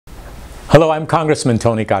Hello, I'm Congressman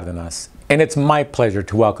Tony Cárdenas, and it's my pleasure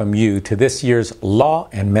to welcome you to this year's Law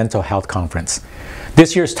and Mental Health Conference.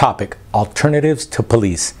 This year's topic, Alternatives to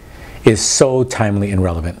Police, is so timely and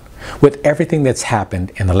relevant. With everything that's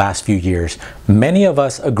happened in the last few years, many of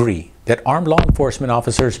us agree that armed law enforcement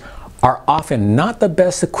officers are often not the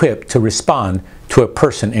best equipped to respond to a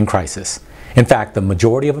person in crisis. In fact, the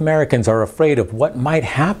majority of Americans are afraid of what might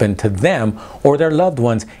happen to them or their loved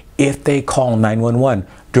ones if they call 911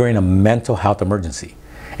 during a mental health emergency.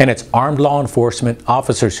 And it's armed law enforcement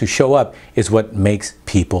officers who show up is what makes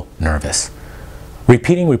people nervous.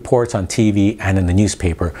 Repeating reports on TV and in the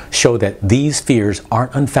newspaper show that these fears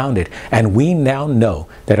aren't unfounded, and we now know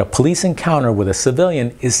that a police encounter with a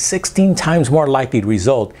civilian is 16 times more likely to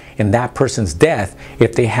result in that person's death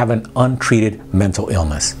if they have an untreated mental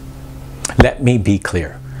illness. Let me be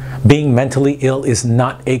clear. Being mentally ill is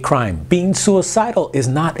not a crime. Being suicidal is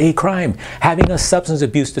not a crime. Having a substance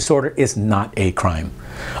abuse disorder is not a crime.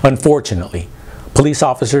 Unfortunately, police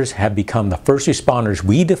officers have become the first responders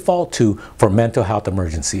we default to for mental health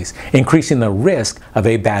emergencies, increasing the risk of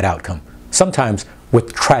a bad outcome, sometimes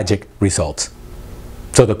with tragic results.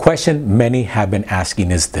 So the question many have been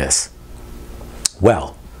asking is this: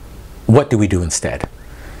 well, what do we do instead?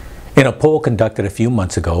 In a poll conducted a few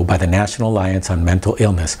months ago by the National Alliance on Mental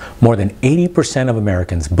Illness, more than 80% of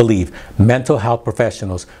Americans believe mental health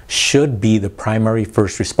professionals should be the primary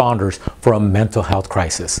first responders for a mental health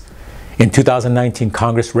crisis. In 2019,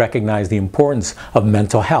 Congress recognized the importance of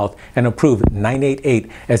mental health and approved 988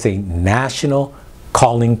 as a national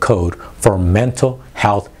calling code for mental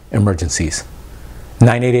health emergencies.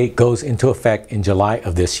 988 goes into effect in July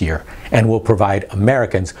of this year and will provide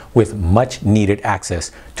Americans with much needed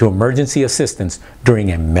access to emergency assistance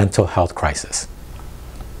during a mental health crisis.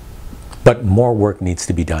 But more work needs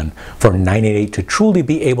to be done for 988 to truly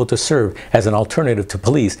be able to serve as an alternative to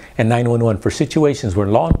police and 911 for situations where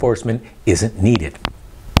law enforcement isn't needed.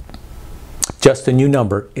 Just a new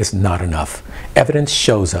number is not enough. Evidence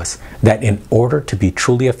shows us that in order to be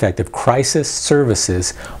truly effective, crisis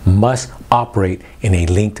services must operate in a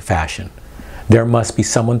linked fashion. There must be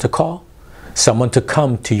someone to call, someone to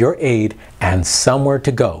come to your aid, and somewhere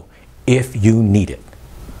to go if you need it.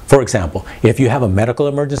 For example, if you have a medical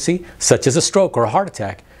emergency, such as a stroke or a heart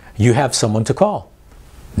attack, you have someone to call,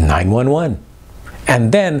 911.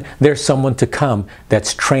 And then there's someone to come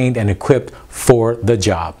that's trained and equipped for the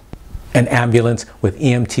job. An ambulance with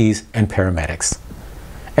EMTs and paramedics.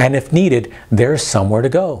 And if needed, there's somewhere to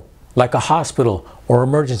go, like a hospital or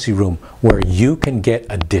emergency room where you can get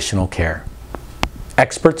additional care.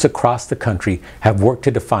 Experts across the country have worked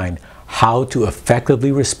to define how to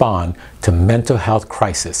effectively respond to mental health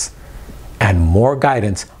crisis, and more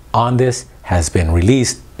guidance on this has been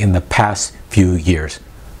released in the past few years.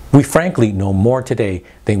 We frankly know more today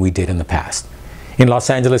than we did in the past. In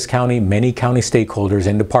Los Angeles County, many county stakeholders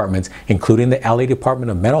and departments, including the LA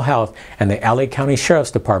Department of Mental Health and the LA County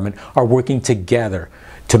Sheriff's Department, are working together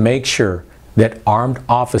to make sure that armed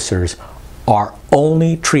officers are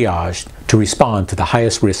only triaged to respond to the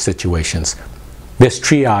highest risk situations. This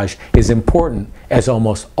triage is important as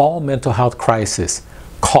almost all mental health crisis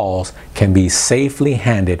calls can be safely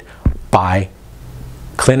handled by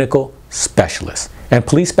clinical specialists. And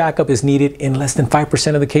police backup is needed in less than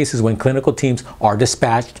 5% of the cases when clinical teams are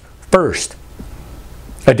dispatched first.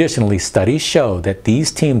 Additionally, studies show that these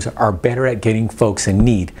teams are better at getting folks in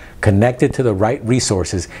need connected to the right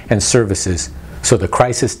resources and services so the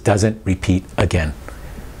crisis doesn't repeat again.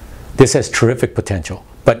 This has terrific potential,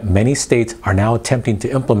 but many states are now attempting to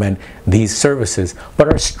implement these services but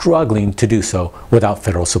are struggling to do so without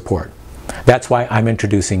federal support. That's why I'm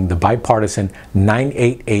introducing the bipartisan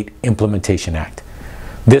 988 Implementation Act.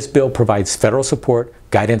 This bill provides federal support,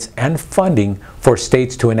 guidance, and funding for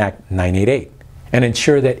states to enact 988 and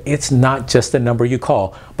ensure that it's not just a number you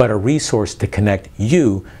call, but a resource to connect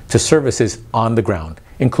you to services on the ground,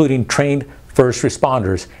 including trained first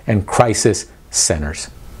responders and crisis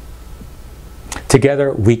centers.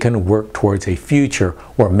 Together, we can work towards a future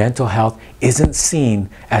where mental health isn't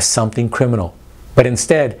seen as something criminal, but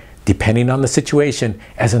instead, depending on the situation,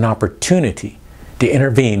 as an opportunity to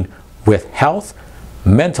intervene with health,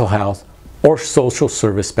 mental health, or social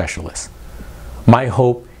service specialists. My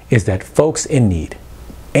hope is that folks in need,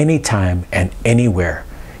 anytime and anywhere,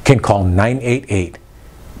 can call 988,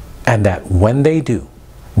 and that when they do,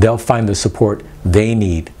 they'll find the support they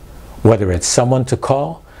need, whether it's someone to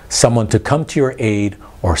call, someone to come to your aid,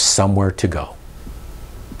 or somewhere to go.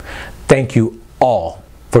 Thank you all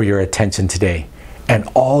for your attention today and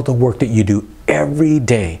all the work that you do every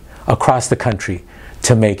day across the country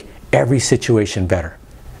to make every situation better.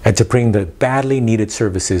 and to bring the badly needed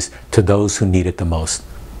services to those who need it the most.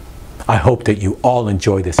 I hope that you all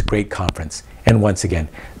enjoy this great conference. And once again,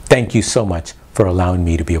 thank you so much for allowing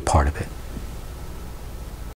me to be a part of it.